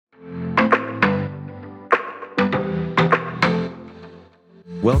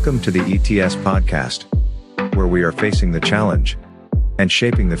Welcome to the ETS podcast, where we are facing the challenge and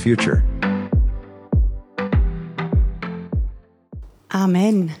shaping the future.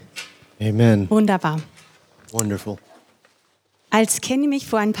 Amen. Amen. Wunderbar. Wonderful. Als Kenny mich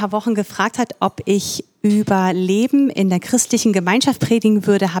vor ein paar Wochen gefragt hat, ob ich über Leben in der christlichen Gemeinschaft predigen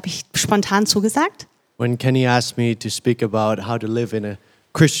würde, habe ich spontan zugesagt. When Kenny asked me to speak about how to live in a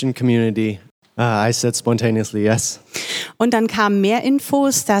Christian community, I said spontaneously yes. Und dann kamen mehr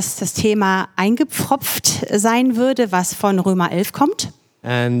Infos, dass das Thema eingepfropft sein würde, was von Römer 11 kommt.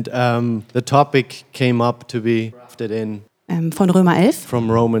 And the topic came up to be drafted in Von Römer 11.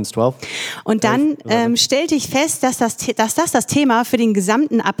 from Romans 12. Und dann stellte ich fest, dass das Thema für den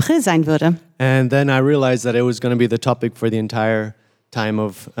gesamten April sein würde. And then I realized that it was going to be the topic for the entire time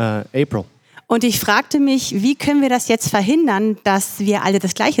of April. Und ich fragte mich, wie können wir das jetzt verhindern, dass wir alle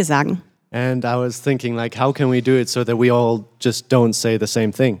das Gleiche sagen? And I was thinking, like, how can we do it so that we all just don't say the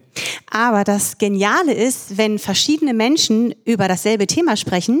same thing? Aber das Geniale ist, wenn verschiedene Menschen über dasselbe Thema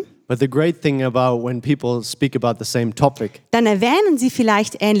sprechen, But the great thing about when people speak about the same topic, dann erwähnen sie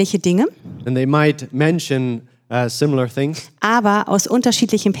vielleicht ähnliche Dinge, and they might mention similar things, aber aus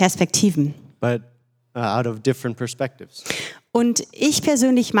unterschiedlichen Perspektiven. but out of different perspectives. Und ich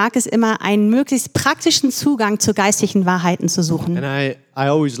persönlich mag es immer, einen möglichst praktischen Zugang zu geistlichen Wahrheiten zu suchen. And I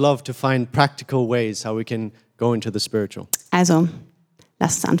always love to find practical ways how we can go into the spiritual. Also,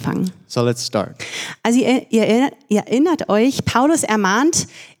 lasst uns anfangen. So let's start. Also ihr erinnert euch, Paulus ermahnt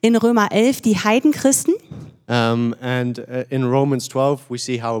in Römer 11 die Heidenchristen. In Romans 12, we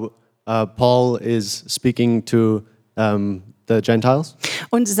see how Paul is speaking to the Gentiles.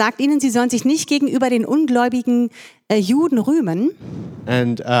 Und sagt ihnen, sie sollen sich nicht gegenüber den ungläubigen Juden rühmen.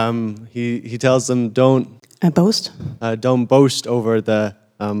 And he tells them, don't boast over the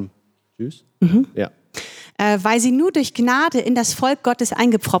Jews. Yeah. Weil sie nur durch Gnade in das Volk Gottes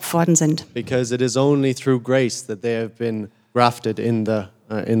eingepfropft worden sind. Because it is only through grace that they have been grafted in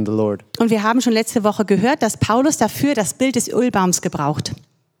the Lord. Und wir haben schon letzte Woche gehört, dass Paulus dafür das Bild des Ölbaums gebraucht.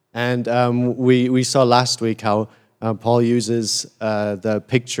 And we saw last week how Paul uses the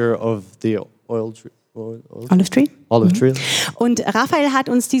picture of the olive tree. Und Raphael hat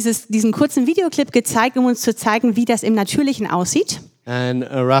uns diesen kurzen Videoclip gezeigt, um uns zu zeigen, wie das im Natürlichen aussieht. And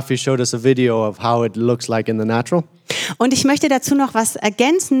Rafi showed us a video of how it looks like in the natural. Und ich möchte dazu noch was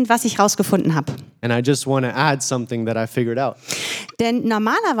ergänzen, was ich rausgefunden habe. And I just want to add something that I figured out. Denn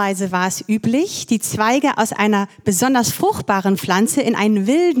normalerweise war es üblich, die Zweige aus einer besonders fruchtbaren Pflanze in einen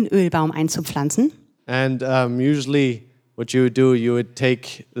wilden Ölbaum einzupflanzen. And usually what you would do, you would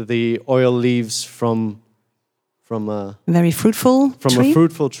take the oil leaves from a Very fruitful tree.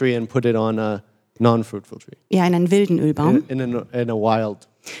 fruitful tree and put it on a non-fruitful tree. Ja, in einen wilden Ölbaum, In a wild,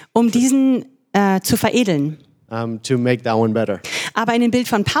 um diesen zu veredeln. to make that one better. Aber in dem Bild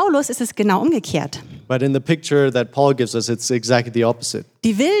von Paulus ist es genau umgekehrt. But in the picture that Paul gives us, it's exactly the opposite.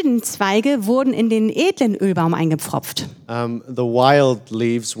 Die wilden Zweige wurden in den edlen Ölbaum eingepfropft. The wild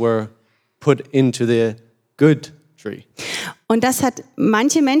leaves were put into the good tree. Und das hat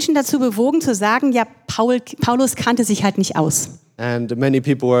manche Menschen dazu bewogen zu sagen, ja, Paulus kannte sich halt nicht aus. And many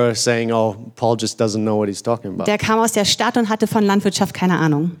people were saying, oh, Paul just doesn't know what he's talking about. Der kam aus der Stadt und hatte von Landwirtschaft keine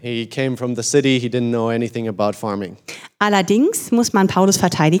Ahnung. He came from the city, he didn't know anything about farming. Allerdings muss man Paulus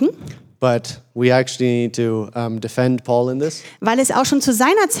verteidigen, But we actually need to defend Paul in this, weil es auch schon zu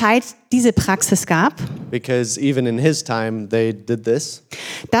seiner Zeit diese Praxis gab, because even in his time they did this,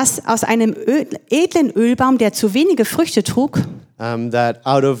 dass aus einem edlen Ölbaum, der zu wenige Früchte trug, that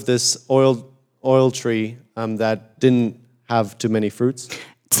out of this oil tree that didn't have too many fruits,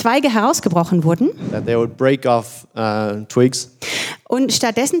 Zweige herausgebrochen wurden that they would break off twigs, und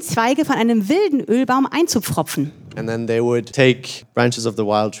stattdessen Zweige von einem wilden Ölbaum einzupfropfen, and then they would take branches of the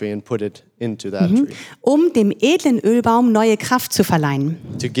wild tree and put it into that tree um dem edlen Ölbaum neue Kraft zu verleihen.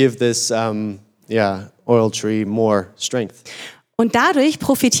 to give this oil tree more strength. Und dadurch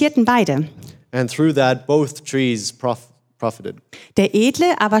profitierten beide. And through that, both trees profited. Der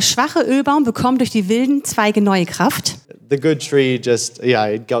edle, aber schwache Ölbaum bekommt durch die wilden Zweige neue Kraft. The good tree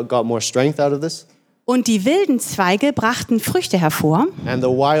it got more strength out of this. Und die wilden Zweige brachten Früchte hervor, And the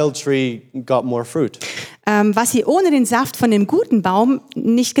wild tree got more fruit. Was sie ohne den Saft von dem guten Baum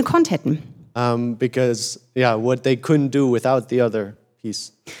nicht gekonnt hätten. Because what they couldn't do without the other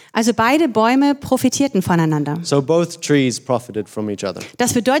piece. Also beide Bäume profitierten voneinander. So both trees profited from each other.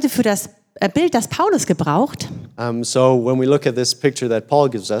 Das bedeutet für das Bild, das Paulus gebraucht, So when we look at this picture that Paul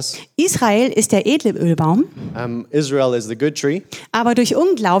gives us, Israel ist der edle Ölbaum, Israel is the good tree, aber durch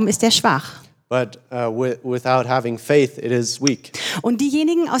Unglauben ist er schwach. but without having faith, it is weak. Und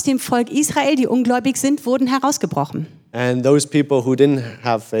diejenigen aus dem Volk Israel, die ungläubig sind, wurden herausgebrochen. And those people who didn't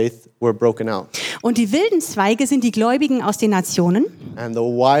have faith were broken out. Und die wilden Zweige sind die Gläubigen aus den Nationen, And the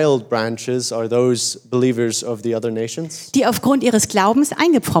wild branches are those believers of the other nations die aufgrund ihres Glaubens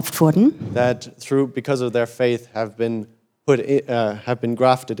eingepfropft wurden. that because of their faith have been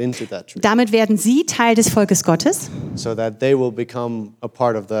grafted into that tree, Damit werden sie Teil des Volkes Gottes so that they will become a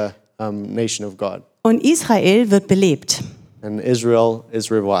part of the nation of God. und Israel wird belebt. And Israel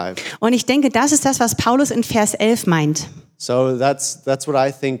is revived. Und ich denke, das ist das, was Paulus in Vers 11 meint. So that's what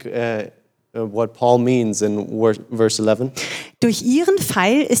I think what Paul means in verse 11. Durch ihren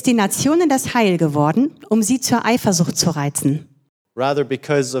Pfeil ist den Nationen das Heil geworden, um sie zur Eifersucht zu reizen. Rather,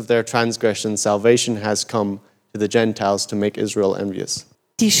 because of their transgression, salvation has come to the Gentiles to make Israel envious.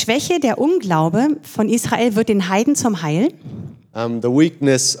 Die Schwäche, der Unglaube von Israel wird den Heiden zum Heil. The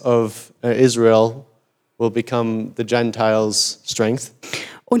weakness of Israel will become the Gentiles' strength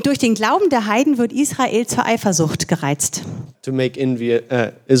Und durch den Glauben der Heiden wird Israel zur Eifersucht gereizt. to make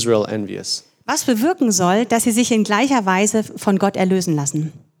Israel envious. Was bewirken soll, dass sie sich in gleicher Weise von Gott erlösen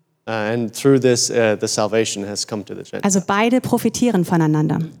lassen. And through this, the salvation has come to the Gentiles. Also beide profitieren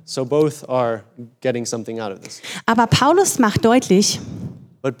voneinander. So both are getting something out of this. Aber Paulus macht deutlich,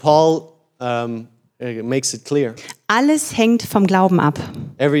 But Paul makes it clear. alles hängt vom Glauben ab.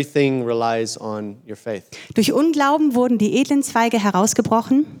 Everything relies on your faith. Durch Unglauben wurden die edlen Zweige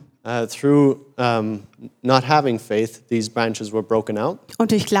herausgebrochen Through not having faith, these branches were broken out.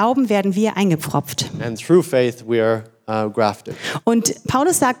 und durch Glauben werden wir eingepfropft. And through faith, we are grafted. Und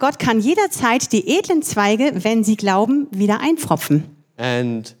Paulus sagt, Gott kann jederzeit die edlen Zweige, wenn sie glauben, wieder einpfropfen.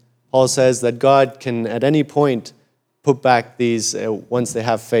 And Paul says that God can at any point put back these, once they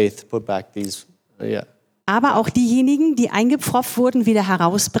have faith, put back these, Aber auch diejenigen, die eingepfropft wurden, wieder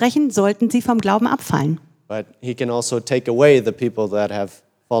herausbrechen, sollten sie vom Glauben abfallen. But he can also take away the people that have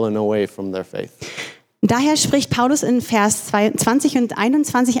fallen away from their faith. Daher spricht Paulus in Vers 20 und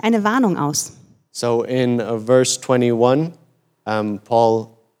 21 eine Warnung aus. So in verse 21, Paul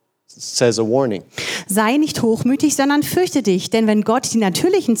says a warning. Sei nicht hochmütig, sondern fürchte dich, denn wenn Gott die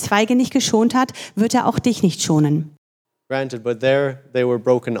natürlichen Zweige nicht geschont hat, wird er auch dich nicht schonen. Granted, but there they were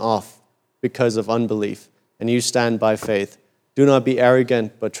broken off because of unbelief, and you stand by faith. Do not be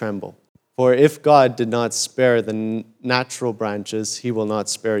arrogant, but tremble. For if God did not spare the natural branches, he will not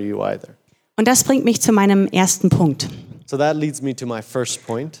spare you either. Und das bringt mich zu meinem ersten Punkt. So that leads me to my first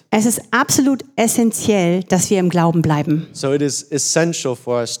point. Es ist absolut essentiell, dass wir im Glauben bleiben. So it is essential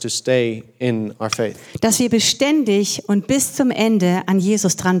for us to stay in our faith. Dass wir beständig und bis zum Ende an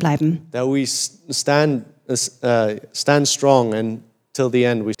Jesus dranbleiben. That we stand strong and till the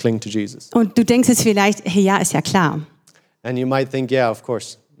end we cling to Jesus. Und du denkst jetzt vielleicht, hey, ja, ist ja klar. And you might think, yeah, of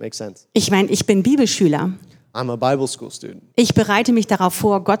course, makes sense. Ich meine, ich bin Bibelschüler. I'm a Bible school student. Ich bereite mich darauf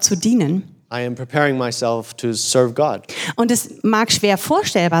vor, Gott zu dienen. I am preparing myself to serve God. Und es mag schwer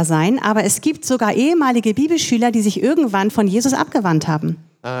vorstellbar sein, aber es gibt sogar ehemalige Bibelschüler, die sich irgendwann von Jesus abgewandt haben.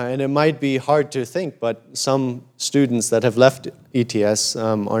 And it might be hard to think, but some students that have left ETS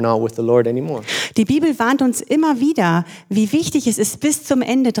are not with the Lord anymore. Die Bibel warnt uns immer wieder, wie wichtig es ist, bis zum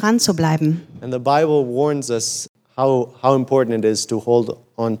Ende dran zu bleiben. And the Bible warns us how important it is to hold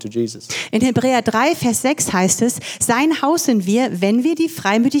on to Jesus. In Hebräer 3, Vers 6 heißt es, sein Haus sind wir, wenn wir die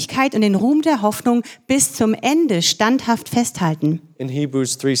Freimütigkeit und den Ruhm der Hoffnung bis zum Ende standhaft festhalten. In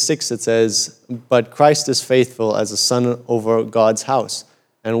Hebrews 3:6 it says, but Christ is faithful as a son over God's house,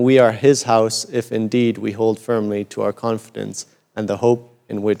 and we are his house if indeed we hold firmly to our confidence and the hope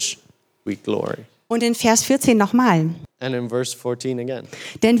in which we glory. Und in Vers 14 nochmal. And in verse 14 again.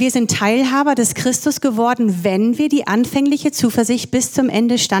 Denn wir sind Teilhaber des Christus geworden, wenn wir die anfängliche Zuversicht bis zum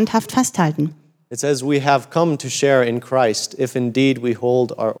Ende standhaft festhalten. It says, we have come to share in Christ if indeed we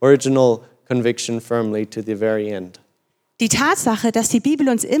hold our original conviction firmly to the very end. Die Tatsache, dass die Bibel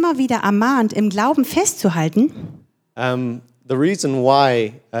uns immer wieder ermahnt, im Glauben festzuhalten, The reason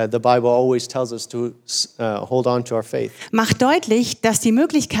why the Bible always tells us to hold on to our faith macht deutlich, dass die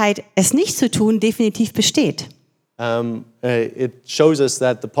Möglichkeit, es nicht zu tun, definitiv besteht. it shows us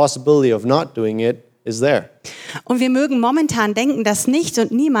that the possibility of not doing it is there. Und wir mögen momentan denken, dass nichts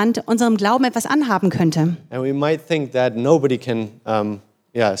und niemand unserem Glauben etwas anhaben könnte. And we might think that nobody can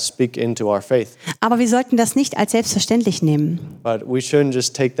speak into our faith. Aber wir sollten das nicht als selbstverständlich nehmen. But we shouldn't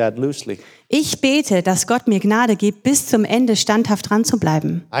just take that loosely. Ich bete, dass Gott mir Gnade gibt, bis zum Ende standhaft dran zu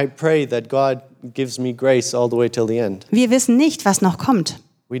bleiben. I pray that God gives me grace all the way till the end. Wir wissen nicht, was noch kommt.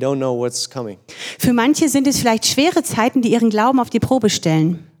 We don't know what's coming. Für manche sind es vielleicht schwere Zeiten, die ihren Glauben auf die Probe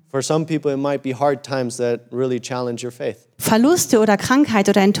stellen. For some people it might be hard times that really challenge your faith. Verluste oder Krankheit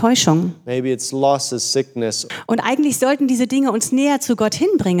oder Enttäuschung. Maybe it's losses, sickness. Und eigentlich sollten diese Dinge uns näher zu Gott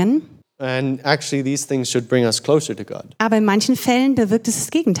hinbringen. And actually these things should bring us closer to God. Aber in manchen Fällen bewirkt es das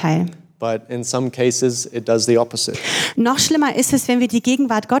Gegenteil. But in some cases it does the opposite. Noch schlimmer ist es, wenn wir die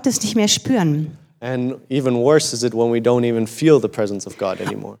Gegenwart Gottes nicht mehr spüren. And even worse is it when we don't even feel the presence of God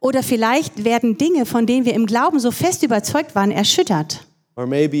anymore. Oder vielleicht werden Dinge, von denen wir im Glauben so fest überzeugt waren, erschüttert. Or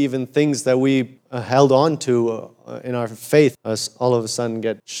maybe even things that we held on to in our faith all of a sudden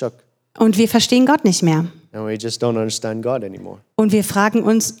get shook. Und wir verstehen Gott nicht mehr. And we just don't understand God anymore. Und wir fragen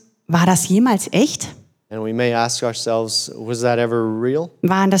uns, war das jemals echt? And we may ask ourselves, was that ever real?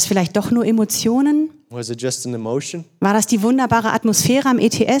 Waren das vielleicht doch nur Emotionen? Was it just an emotion? War das die wunderbare Atmosphäre am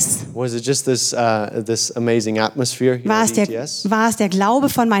ETS? Was it just this amazing atmosphere here War at ETS? es der Glaube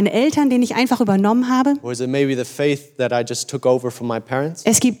von meinen Eltern, den ich einfach übernommen habe? Was it maybe the faith that I just took over from my parents?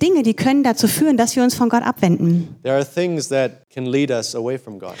 Es gibt Dinge, die können dazu führen, dass wir uns von Gott abwenden. There are things that can lead us away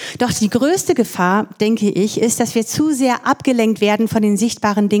from God. Doch die größte Gefahr, denke ich, ist, dass wir zu sehr abgelenkt werden von den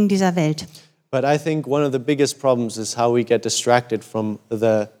sichtbaren Dingen dieser Welt. But I think one of the biggest problems is how we get distracted from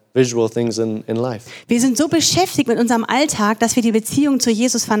the visual things in life. Wir sind so beschäftigt mit unserem Alltag, dass wir die Beziehung zu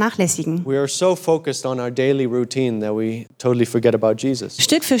Jesus vernachlässigen. We are so focused on our daily routine that we totally forget about Jesus.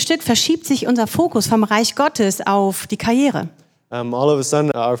 Stück für Stück verschiebt sich unser Fokus vom Reich Gottes auf die Karriere. All of a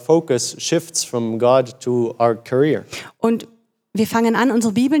sudden our focus shifts from God to our career. Und wir fangen an,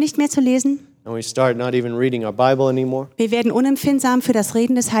 unsere Bibel nicht mehr zu lesen. And we start not even reading our Bible anymore. Wir werden unempfindsam für das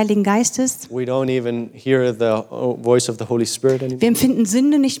Reden des Heiligen Geistes. We don't even hear the voice of the Holy Spirit anymore. Wir empfinden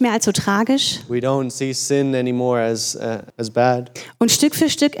Sünde nicht mehr als so tragisch. We don't see sin anymore as bad. Und Stück für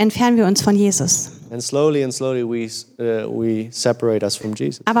Stück entfernen wir uns von Jesus. And slowly we separate us from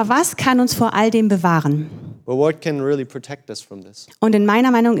Jesus. Aber was kann uns vor all dem bewahren? But what can really protect us from this? Und in meiner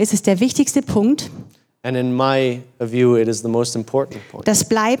Meinung ist es der wichtigste Punkt, And in my view, it is the most important point. das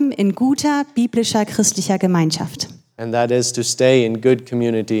Bleiben in guter, biblischer, christlicher Gemeinschaft. And that is to stay in good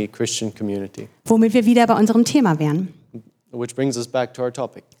community, Christian community. Womit wir wieder bei unserem Thema wären. Which brings us back to our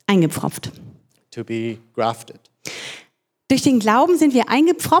topic, Eingepfropft. to be grafted. Durch den Glauben sind wir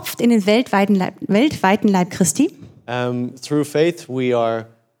eingepfropft in den weltweiten Leib Christi. Through faith, we are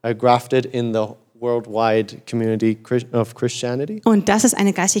grafted in the worldwide community of Christianity. Und das ist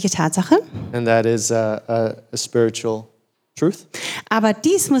eine geistliche Tatsache. And that is a spiritual truth. Aber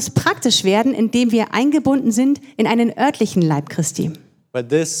dies muss praktisch werden, indem wir eingebunden sind in einen örtlichen Leib Christi. But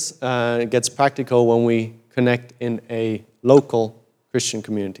this gets practical when we connect in a local Christian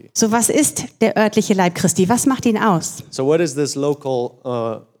community. So, was ist der örtliche Leib Christi? Was macht ihn aus? So what is this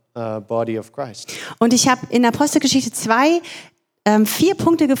local body of Christ? Und ich habe in Apostelgeschichte 2 4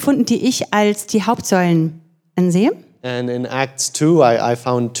 Punkte gefunden, die ich als die Hauptsäulen ansehe. And in Acts 2, I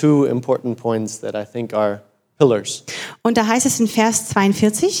found 2 important points that I think are pillars. Und da heißt es in Vers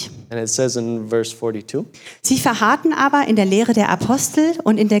 42, And it says in verse 42, sie verharrten aber in der Lehre der Apostel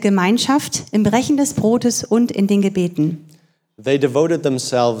und in der Gemeinschaft, im Brechen des Brotes und in den Gebeten. they devoted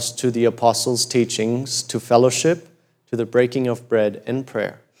themselves to the apostles' teachings, to fellowship, to the breaking of bread and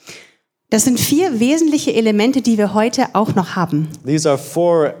prayer. Das sind 4 wesentliche Elemente, die wir heute auch noch haben. These are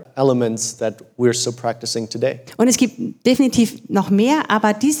 4 elements that we're still practicing today. Und es gibt definitiv noch mehr,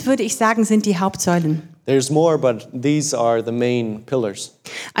 aber dies würde ich sagen, sind die Hauptsäulen. There's more, but these are the main pillars.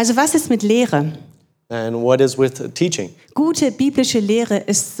 Also was ist mit Lehre? And what is with teaching? Gute biblische Lehre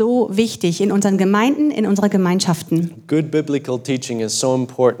ist so wichtig in unseren Gemeinden, in unseren Gemeinschaften. Good biblical teaching is so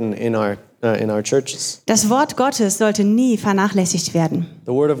important in our churches. Das Wort Gottes sollte nie vernachlässigt werden.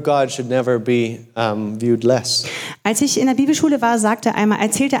 The word of God should never be viewed less. Als ich in der Bibelschule war,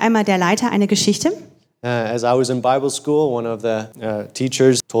 erzählte einmal der Leiter eine Geschichte. As I was in Bible school, one of the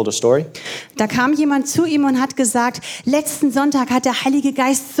teachers told a story. Da kam jemand zu ihm und hat gesagt, letzten Sonntag hat der Heilige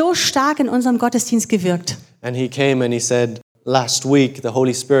Geist so stark in unserem Gottesdienst gewirkt. And he came and he said, last week the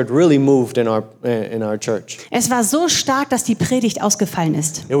Holy Spirit really moved in our church. Es war so stark, dass die Predigt ausgefallen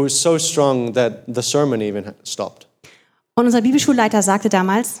ist. It was so strong that the sermon even stopped. Und unser Bibelschulleiter sagte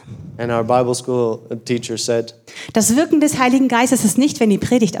damals, And our Bible school teacher said, das Wirken des Heiligen Geistes ist nicht, wenn die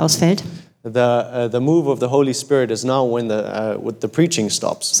Predigt ausfällt, the move of the Holy Spirit is not when the preaching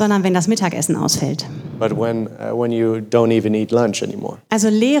stops, sondern wenn das Mittagessen ausfällt. but when you don't even eat lunch anymore. Also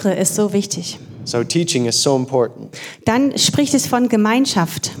Lehre ist so wichtig. So teaching is so important. Dann spricht es von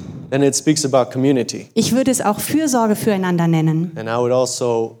Gemeinschaft. Then it speaks about community. Ich würde es auch Fürsorge füreinander nennen. And I would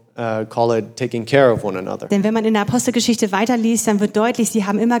also call it taking care of one another. Denn wenn man in der Apostelgeschichte weiterliest, dann wird deutlich, sie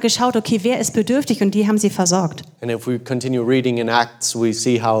haben immer geschaut, okay, wer ist bedürftig und die haben sie versorgt. And if we continue reading in Acts, we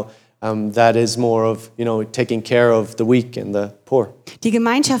see how that is more of, taking care of the weak and the poor. Die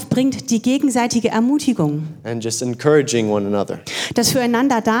Gemeinschaft bringt die gegenseitige Ermutigung. And just encouraging one another. Das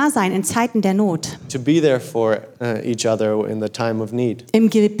Füreinander-Dasein in Zeiten der Not. To be there for each other in the time of need. Im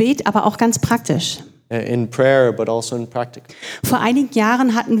Gebet, aber auch ganz praktisch. In prayer, but also in practice. Vor einigen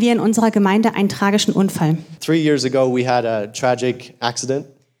Jahren hatten wir in unserer Gemeinde einen tragischen Unfall. 3 years ago we had a tragic accident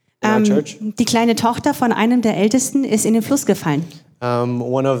in our church. Die kleine Tochter von einem der Ältesten ist in den Fluss gefallen.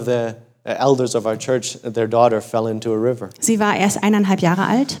 One of the elders of our church, their daughter fell into a river. Sie war erst 1,5 Jahre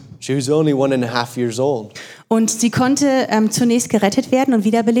alt. She was only 1.5 years old. Und sie konnte zunächst gerettet werden und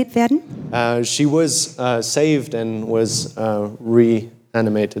wiederbelebt werden. She was saved and was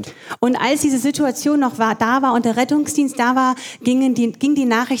reanimated. Und als diese Situation noch da war und der Rettungsdienst da war, ging die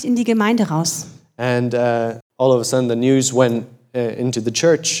Nachricht in die Gemeinde raus. And all of a sudden the news went into the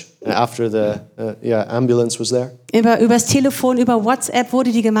church after the ambulance was there. Übers Telefon, über WhatsApp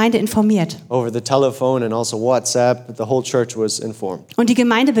wurde die Gemeinde informiert. Over the telephone and also WhatsApp, the whole church was informed. Und die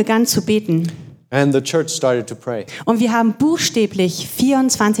Gemeinde begann zu beten. And the church started to pray. Und wir haben buchstäblich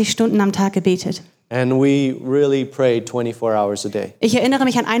 24 Stunden am Tag gebetet. And we really prayed 24 hours a day. Ich erinnere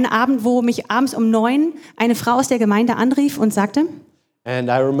mich an einen Abend, wo mich abends um 9 eine Frau aus der Gemeinde anrief und sagte, And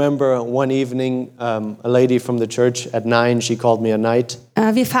I remember one evening, a lady from the church at 9, she called me at night.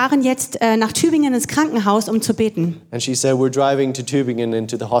 Wir fahren jetzt nach Tübingen ins Krankenhaus, um zu beten. And she said, we're driving to Tübingen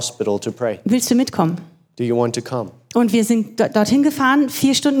into the hospital to pray. Willst du mitkommen? Do you want to come? Und wir sind dorthin gefahren,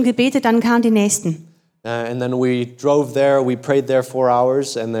 4 Stunden gebetet, dann kamen die nächsten. And then we drove there, we prayed there 4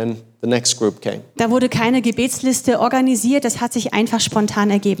 hours, and then the next group came. Da wurde keine Gebetsliste organisiert, das hat sich einfach spontan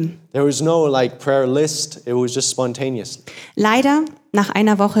ergeben. There was no prayer list, it was just spontaneous. Leider, nach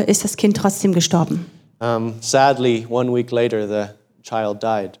einer Woche ist das Kind trotzdem gestorben. Sadly, 1 week later, the child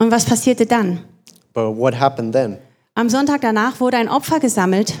died. Und was passierte dann? But what happened then? Am Sonntag danach wurde ein Opfer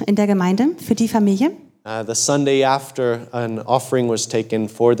gesammelt in der Gemeinde für die Familie. The Sunday after, an offering was taken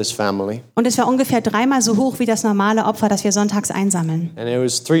for this family. Und es war ungefähr 3-mal so hoch wie das normale Opfer, das wir sonntags einsammeln. And it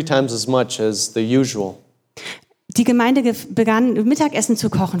was 3 times as much as the usual. Die Gemeinde begann Mittagessen zu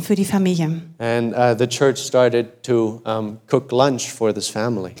kochen für die Familie. And the church started to cook lunch for this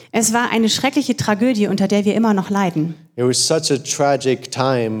family. Es war eine schreckliche Tragödie, unter der wir immer noch leiden. It was such a tragic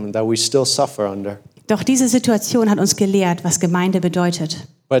time that we still suffer under. Doch diese Situation hat uns gelehrt, was Gemeinde bedeutet.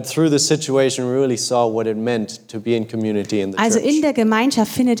 But through the situation, we really saw what it meant to be in community in the Also church. in der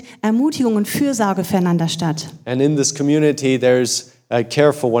Gemeinschaft findet Ermutigung und Fürsorge füreinander statt. And in this community, there's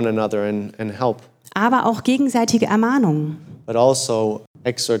care for one another and help, Aber auch gegenseitige Ermahnung. but also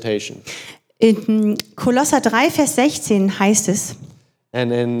exhortation. In Kolosser 3, Vers 16 heißt es,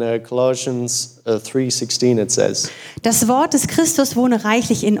 And in Colossians 3:16 it says, das Wort des Christus wohne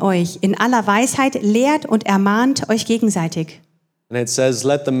reichlich in euch. In aller Weisheit lehrt und ermahnt euch gegenseitig. and it says,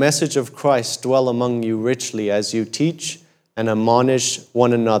 let the message of Christ dwell among you richly as you teach and admonish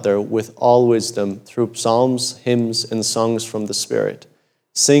one another with all wisdom through psalms, hymns, and songs from the Spirit.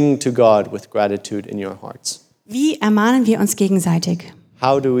 Sing to God with gratitude in your hearts. Wie ermahnen wir uns gegenseitig?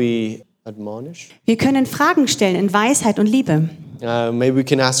 How do we admonish? Wir können Fragen stellen in Weisheit und Liebe. Maybe we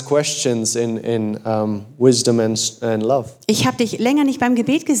can ask questions in wisdom and love. Ich habe dich länger nicht beim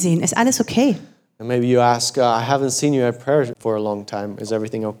Gebet gesehen. Ist alles okay? And maybe you ask, I haven't seen you at prayer for a long time. Is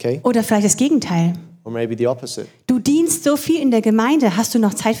everything okay? Oder vielleicht das Gegenteil. Or maybe the opposite. Du dienst so viel in der Gemeinde. Hast du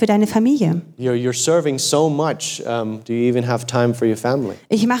noch Zeit für deine Familie? You're serving so much. Do you even have time for your family?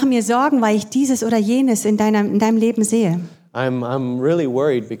 Ich mache mir Sorgen, weil ich dieses oder jenes in deinem Leben sehe. I'm really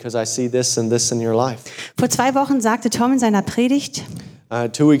worried because I see this and this in your life. Vor 2 Wochen sagte Tom in seiner Predigt,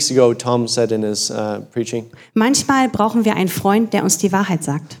 2 weeks ago, Tom said in his preaching, manchmal brauchen wir einen Freund, der uns die Wahrheit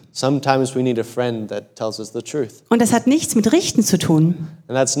sagt. sometimes we need a friend that tells us the truth. Und das hat nichts mit Richten zu tun.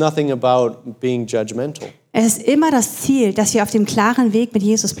 And that's nothing about being judgmental. Es ist immer das Ziel, dass wir auf dem klaren Weg mit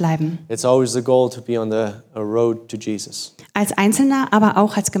Jesus bleiben. It's always the goal to be on the road to Jesus. Als Einzelner, aber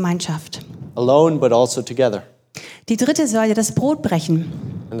auch als Gemeinschaft. Alone, but also together. Die 3. Säule, das Brotbrechen.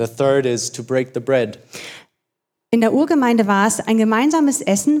 And the third is to break the bread. In der Urgemeinde war es ein gemeinsames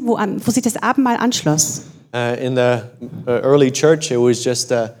Essen, wo sich das Abendmahl anschloss. In the early church, it was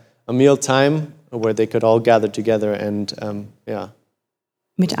just a meal time where they could all gather together and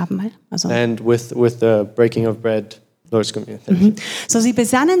Mit Abendmahl. Also. and with the breaking of bread, Lord's Communion. So, sie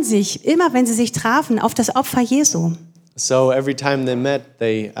besannen sich, immer wenn sie sich trafen, auf das Opfer Jesu. So every time they met,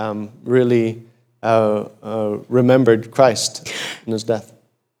 they really remembered Christ and his death.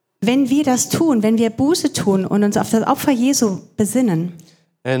 Wenn wir das tun, wenn wir Buße tun und uns auf das Opfer Jesu besinnen,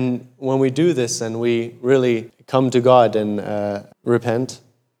 And when we do this and we really come to God and repent,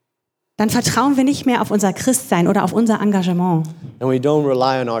 dann vertrauen wir nicht mehr auf unser Christsein oder auf unser Engagement. And we don't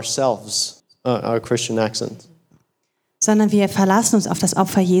rely on ourselves, our Christian accent. Sondern wir verlassen uns auf das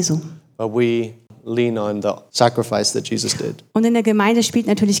Opfer Jesu. But we lean on the sacrifice that Jesus did. Und in der Gemeinde spielt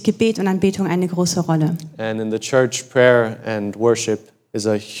natürlich Gebet und Anbetung eine große Rolle. And in the church, prayer and worship is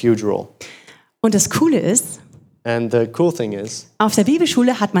a huge role. Und das Coole ist, And the cool thing is, auf der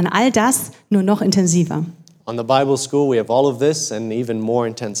Bibelschule hat man all das nur noch intensiver. on the Bible school, we have all of this and even more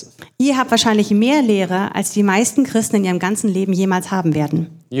intensive. Ihr habt wahrscheinlich mehr Lehre, als die meisten Christen in ihrem ganzen Leben jemals haben werden.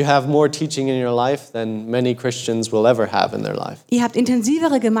 You have more teaching in your life than many Christians will ever have in their life. Ihr habt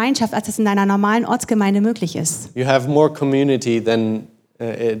intensivere Gemeinschaft, als es in einer normalen Ortsgemeinde möglich ist. You have more community than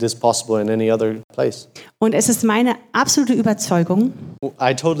it is possible in any other place. Und es ist meine absolute Überzeugung,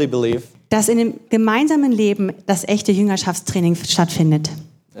 I totally believe dass in dem gemeinsamen Leben das echte Jüngerschaftstraining stattfindet.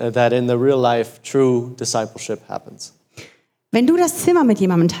 That in the real life, true discipleship happens. Wenn du das Zimmer mit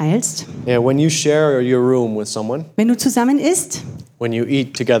jemandem teilst, Yeah, when you share your room with someone, wenn du zusammen isst, when you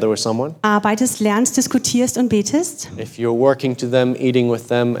eat together with someone, arbeitest, lernst, diskutierst und betest, if you're working to them, eating with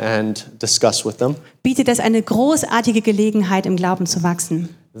them, and discuss with them, bietet es eine großartige Gelegenheit, im Glauben zu wachsen.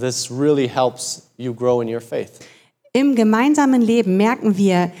 this really helps you grow in your faith. Im gemeinsamen Leben merken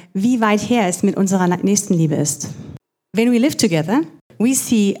wir, wie weit her es mit unserer Nächstenliebe ist. When we live together, we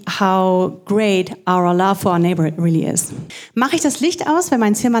see how great our love for our neighbor really is. Mache ich das Licht aus, wenn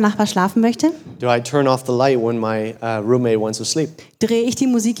mein Zimmernachbar schlafen möchte? Do I turn off the light when my roommate wants to sleep? Drehe ich die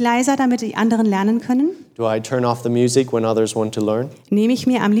Musik leiser, damit die anderen lernen können? Do I turn off the music when others want to learn? Nehme ich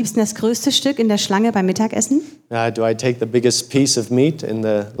mir am liebsten das größte Stück in der Schlange beim Mittagessen? Do I take the biggest piece of meat in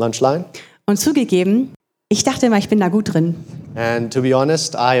the lunch line? Und zugegeben, ich dachte immer, ich bin da gut drin. And to be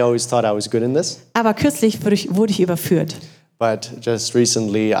honest, I always thought I was good in this, Aber kürzlich wurde ich überführt. but just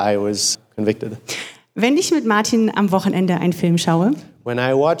recently I was convicted. Wenn ich mit Martin am Wochenende einen Film schaue When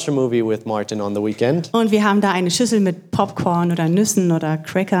I watch a movie with Martin on the weekend, und wir haben da eine Schüssel mit Popcorn oder Nüssen oder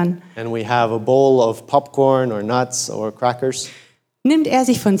Crackern, and we have a bowl of popcorn or nuts or crackers, nimmt er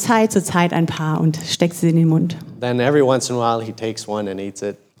sich von Zeit zu Zeit ein paar und steckt sie in den Mund. then every once in a while he takes one and eats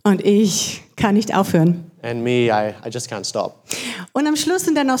it. Und ich kann nicht aufhören. And me, I just can't stop. Und am Schluss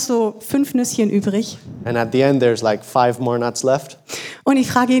sind dann noch so 5 Nüsschen übrig. And at the end, there's like 5 more nuts left. Und ich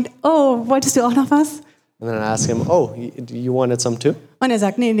frage ihn, oh, wolltest du auch noch was? And then I ask him, oh, you wanted some too? Und er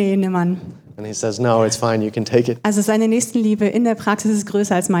sagt, nee, nimm an. And he says, no, it's fine, you can take it. Also seine Nächstenliebe in der Praxis ist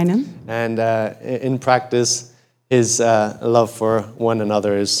größer als meine. And in practice, his love for one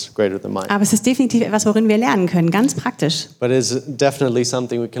another is greater than mine. Aber es ist definitiv etwas, worin wir lernen können, ganz praktisch. But it's definitely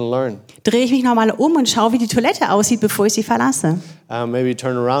something we can learn. Drehe ich mich nochmal um und schaue, wie die Toilette aussieht, bevor ich sie verlasse. Maybe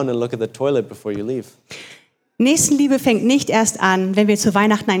turn around and look at the toilet before you leave. Nächstenliebe fängt nicht erst an, wenn wir zu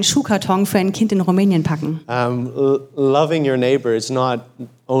Weihnachten einen Schuhkarton für ein Kind in Rumänien packen. Loving your neighbor is not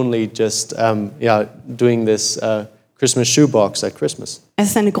only just doing this Christmas shoebox at Christmas. Es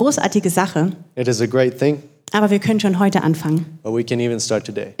ist eine großartige Sache, It is a great thing, aber wir können schon heute anfangen. but we can even start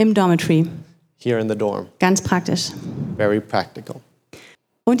today, Im Dormitory. here in the dorm. Ganz praktisch. Very practical.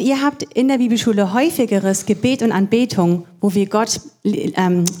 Und ihr habt in der Bibelschule häufigeres Gebet und Anbetung, wo wir Gott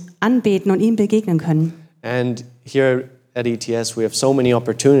anbeten und ihm begegnen können. And here at ETS, we have so many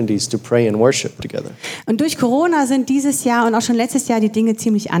opportunities to pray and worship together. Und durch Corona sind dieses Jahr und auch schon letztes Jahr die Dinge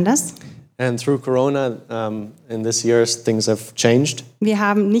ziemlich anders. And through Corona, in this year, things have changed. Wir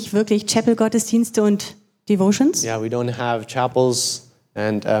haben nicht wirklich Chapel-Gottesdienste und Devotions. Yeah, we don't have chapels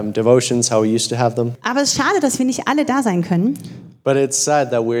and devotions how we used to have them. Aber es ist schade, dass wir nicht alle da sein können. But it's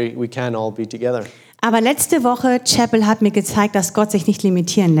sad that we can't all be together. Aber letzte Woche, Chapel hat mir gezeigt, dass Gott sich nicht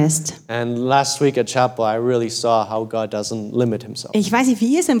limitieren lässt. And last week at chapel, I really saw how God doesn't limit himself. Ich weiß nicht,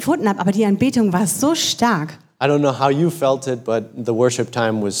 wie ihr es empfunden habt, aber die Anbetung war so stark. I don't know how you felt it, but the worship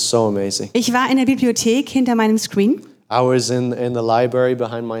time was so amazing. Ich war in der Bibliothek hinter meinem Screen I was in the library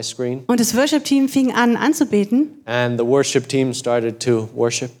behind my screen, und das Worship-Team fing an anzubeten. and the worship team started to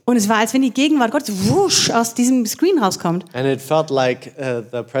worship. Und es war, als wenn die Gegenwart Gottes wusch aus diesem Screen rauskommt. And it felt like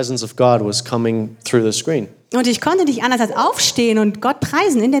the presence of God was coming through the screen. Und ich konnte nicht anders als aufstehen und Gott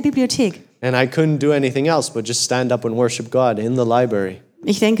preisen in der Bibliothek. And I couldn't do anything else but just stand up and worship God in the library.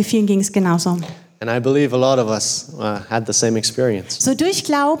 Ich denke, vielen ging es genauso. And I believe a lot of us had the same experience. So durch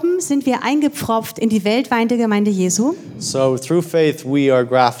Glauben sind wir eingepfropft in die weltweite Gemeinde Jesu. So through faith, we are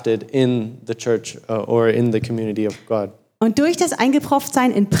grafted in the church or in the community of God. Und durch das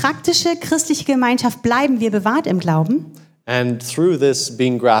Eingepfropftsein in praktische christliche Gemeinschaft bleiben wir bewahrt im Glauben. And through this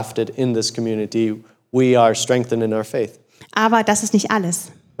being grafted in this community, we are strengthened in our faith. Aber das ist nicht alles.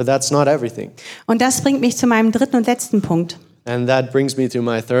 But that's not everything. Und das bringt mich zu meinem dritten und letzten Punkt. And that brings me to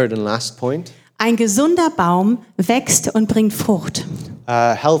my third and last point. Ein gesunder Baum wächst und bringt Frucht.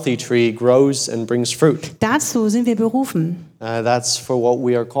 A healthy tree grows and brings fruit. Dazu sind wir berufen. That's for what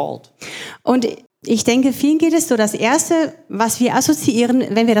we are called. Und ich denke, vielen geht es so, das Erste, was wir assoziieren,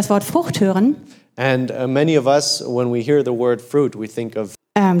 wenn wir das Wort Frucht hören, And many of us, when we hear the word fruit, we think of,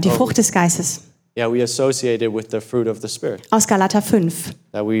 die Frucht des Geistes. we associate it with the fruit of the Spirit Aus Galater 5.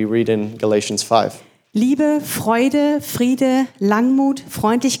 that we read in Galatians 5. Liebe, Freude, Friede, Langmut,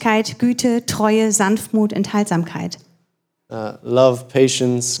 Freundlichkeit, Güte, Treue, Sanftmut, Enthaltsamkeit. Love,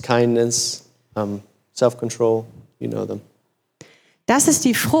 patience, kindness, self-control, you know them. Das ist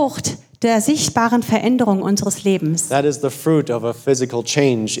die Frucht der sichtbaren Veränderung unseres Lebens. That is the fruit of a physical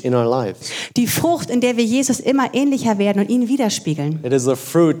change in our lives. Die Frucht, in der wir Jesus immer ähnlicher werden und ihn widerspiegeln. It is the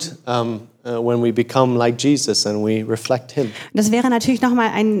fruit when we become like Jesus and we reflect Him. Das wäre natürlich nochmal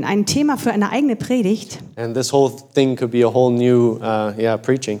ein Thema für eine eigene Predigt. And this whole thing could be a whole new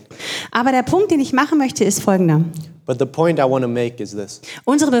preaching. Aber der Punkt, den ich machen möchte, ist folgender. But the point I want to make is this.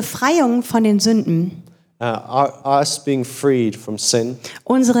 Unsere Befreiung von den Sünden, Us being freed from sin,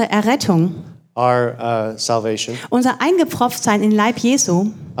 unsere Errettung, our salvation, unser Eingepfropftsein in Leib Jesu,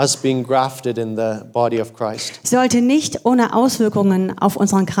 us being grafted in the body of Christ, sollte nicht ohne Auswirkungen auf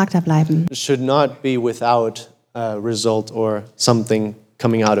unseren Charakter bleiben. should not be without a result or something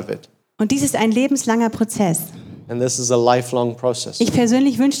coming out of it. Und dies ist ein lebenslanger Prozess. And this is a lifelong process. Ich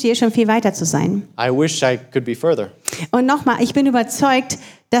persönlich wünschte dir schon viel weiter zu sein. I wish I could be further. Und nochmal, ich bin überzeugt,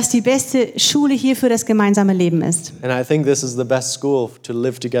 dass die beste Schule hier für das gemeinsame Leben ist. And I think this is the best school to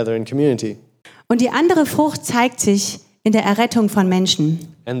live together in community. Und die andere Frucht zeigt sich in der Errettung von Menschen.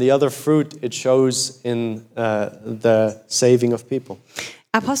 And the other fruit it shows in the saving of people.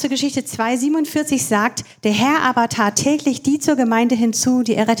 Apostelgeschichte 2,47 sagt, der Herr aber tat täglich die zur Gemeinde hinzu,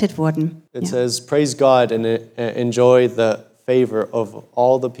 die errettet wurden. It says, praise God and enjoy the favor of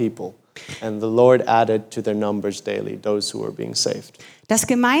all the people. And the Lord added to their numbers daily those who were being saved. Das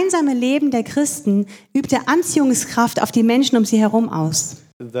gemeinsame Leben der Christen übte Anziehungskraft auf die Menschen um sie herum aus.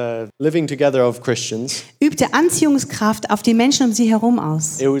 The living together of Christians, Übte Anziehungskraft auf die Menschen um sie herum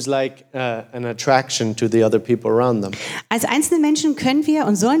aus. it was like an attraction to the other people around them. Als einzelne Menschen können wir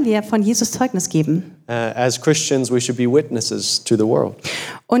und sollen wir von Jesus Zeugnis geben. As Christians, we should be witnesses to the world.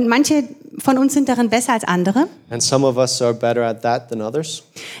 Und manche von uns sind darin besser als andere. And some of us are better at that than others.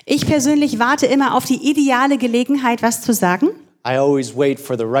 Ich persönlich warte immer auf die ideale Gelegenheit, was zu sagen. I always wait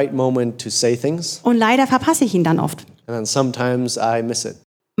for the right moment to say things, Und leider verpasse ich ihn dann oft. and then sometimes I miss it.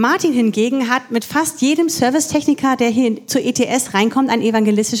 Martin hingegen hat mit fast jedem Servicetechniker, der hier zur ETS reinkommt, ein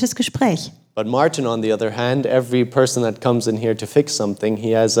evangelistisches Gespräch. But Martin, on the other hand, every person that comes in here to fix something,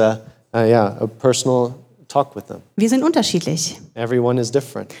 he has a personal talk with them. Wir sind unterschiedlich. Everyone is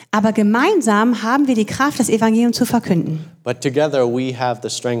different. Aber gemeinsam haben wir die Kraft, das Evangelium zu verkünden. But together we have the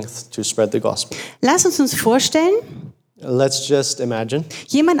strength to spread the gospel. Lass uns vorstellen, Let's just imagine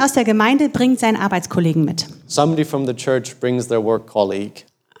jemand aus der Gemeinde bringt seinen Arbeitskollegen mit. somebody from the church brings their work colleague.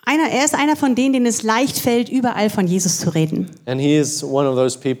 Er ist einer von denen, denen es leicht fällt, überall von Jesus zu reden. And he is one of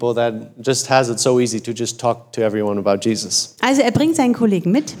those people that just has it so easy to just talk to everyone about Jesus. Also er bringt seinen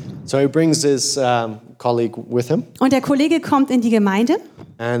Kollegen mit So he brings his colleague with him, und der Kollege kommt in die Gemeinde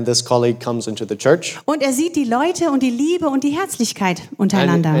and this colleague comes into the church. und er sieht die Leute und die Liebe und die Herzlichkeit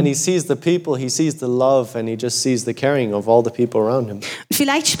untereinander. And he sees the people, he sees the love, and he just sees the caring of all the people around him.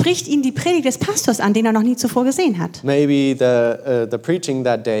 Vielleicht spricht ihn die Predigt des Pastors an, den er noch nie zuvor gesehen hat. Maybe the preaching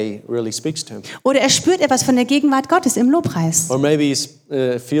that day really speaks to him. Oder er spürt etwas von der Gegenwart Gottes im Lobpreis. Or maybe he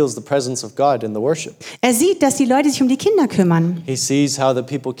feels the presence of God in the worship. Er sieht, dass die Leute sich um die Kinder kümmern, He sees how the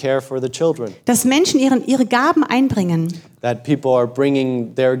people care for the children, dass Menschen ihre Gaben einbringen. that people are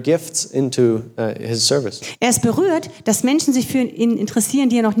bringing their gifts into his service. Er ist berührt, dass Menschen sich für ihn interessieren,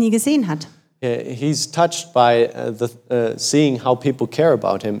 die er noch nie gesehen hat. He's touched by seeing how people care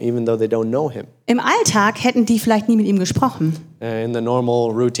about him, even though they don't know him. Im Alltag hätten die vielleicht nie mit ihm gesprochen. In the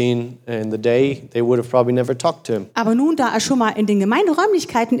normal routine in the day, they would have probably never talked to him. Aber nun, da er schon mal in den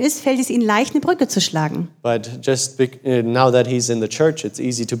Gemeinderäumlichkeiten ist, fällt es ihnen leicht, eine Brücke zu schlagen. But just now that he's in the church, it's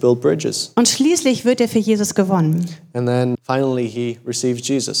easy to build bridges. Und schließlich wird er für Jesus gewonnen. And then finally he receives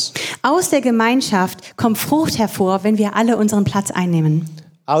Jesus. Aus der Gemeinschaft kommt Frucht hervor, wenn wir alle unseren Platz einnehmen.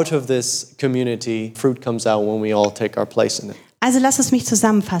 Out of this community, fruit comes out when we all take our place in it. Also lass es mich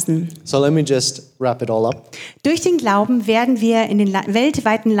zusammenfassen. So let me just wrap it all up. Durch den Glauben werden wir in den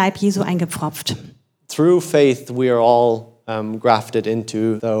weltweiten Leib Jesu eingepfropft. Through faith, we are all grafted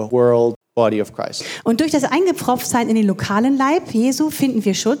into the world body of Christ. Und durch das Eingepfropftsein in den lokalen Leib Jesu finden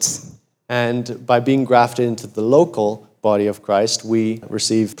wir Schutz. And by being grafted into the local body of Christ, we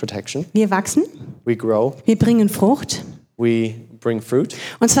receive protection, Wir wachsen, we grow, wir bringen Frucht we bring fruit.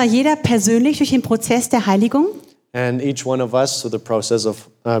 Und zwar jeder persönlich durch den Prozess der Heiligung. And each one of us through the process of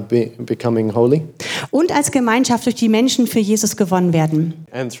becoming holy. Und als Gemeinschaft durch die Menschen für Jesus gewonnen werden.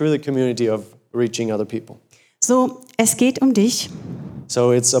 And through the community of reaching other people. So, es geht um dich.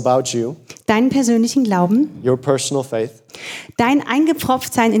 So it's about you. Deinen persönlichen Glauben. Your personal faith. Dein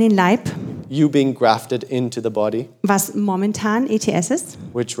Eingepfropftsein in den Leib. You being grafted into the body. Was momentan ETS ist.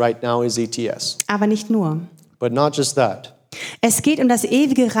 Which right now is ETS. Aber nicht nur. But not just that. Es geht um das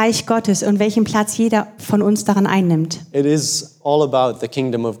ewige Reich Gottes und welchen Platz jeder von uns daran einnimmt. It is all about the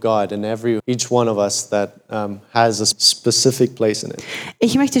kingdom of God and each one of us that has a specific place in it.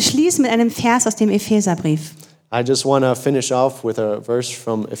 Ich möchte schließen mit einem Vers aus dem Epheserbrief. I just want to finish off with a verse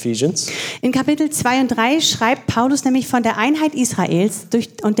from Ephesians. In Kapitel 2 und 3 schreibt Paulus nämlich von der Einheit Israels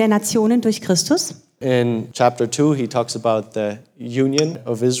und der Nationen durch Christus. In chapter 2 he talks about the union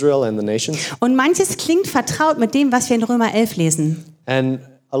of Israel and the nations. Und manches klingt vertraut mit dem, was wir in Römer 11 lesen. And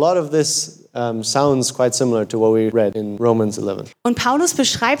a lot of this sounds quite similar to what we read in Romans 11. Und Paulus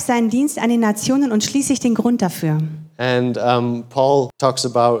beschreibt seinen Dienst an den Nationen und schließlich den Grund dafür. And Paul talks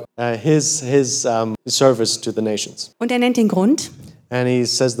about his service to the nations. Und er nennt den Grund. And he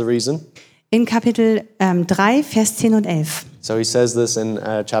says the reason. In Kapitel 3, Vers 10 und 11. So he says this in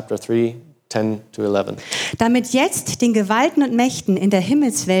chapter 3, 10 to 11. Damit jetzt den Gewalten und Mächten in der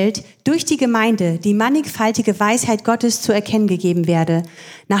Himmelswelt durch die Gemeinde die mannigfaltige Weisheit Gottes zu erkennen gegeben werde,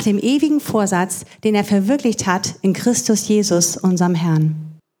 nach dem ewigen Vorsatz, den er verwirklicht hat in Christus Jesus, unserem Herrn.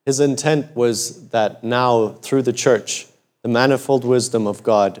 His intent was that now, through the church, the manifold wisdom of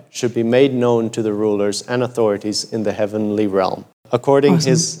God should be made known to the rulers and authorities in the heavenly realm, according to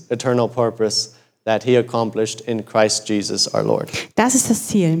his eternal purpose that he accomplished in Christ Jesus our Lord. Das ist das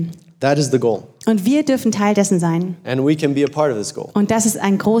Ziel. That is the goal. Und wir dürfen Teil dessen sein. And we can be a part of this goal. Und das ist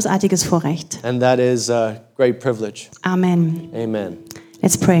ein großartiges Vorrecht. And that is a great privilege. Amen. Amen.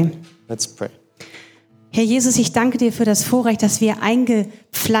 Let's pray. Let's pray. Herr Jesus, ich danke dir für das Vorrecht, dass wir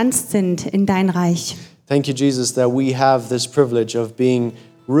eingepflanzt sind in dein Reich. Thank you, Jesus, that we have this privilege of being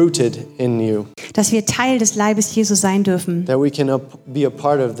rooted in you. Dass wir Teil des Leibes Jesu sein dürfen. That we can be a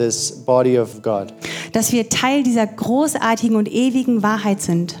part of this body of God. Dass wir Teil dieser großartigen und ewigen Wahrheit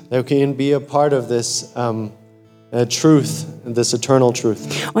sind. That we can be a part of this truth, this eternal truth.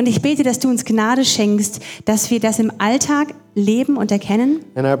 Und ich bete, dass du uns Gnade schenkst, dass wir das im Alltag leben und erkennen.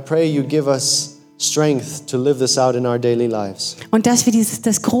 And I pray you give us strength to live this out in our daily lives. Und dass wir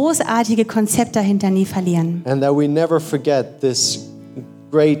das großartige Konzept dahinter nie verlieren. And that we never forget this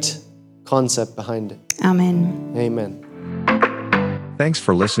great concept behind it. Amen. Amen. Thanks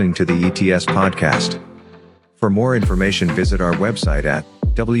for listening to the ETS podcast. For more information, visit our website at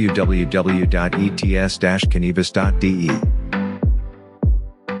www.ets-canivas.de.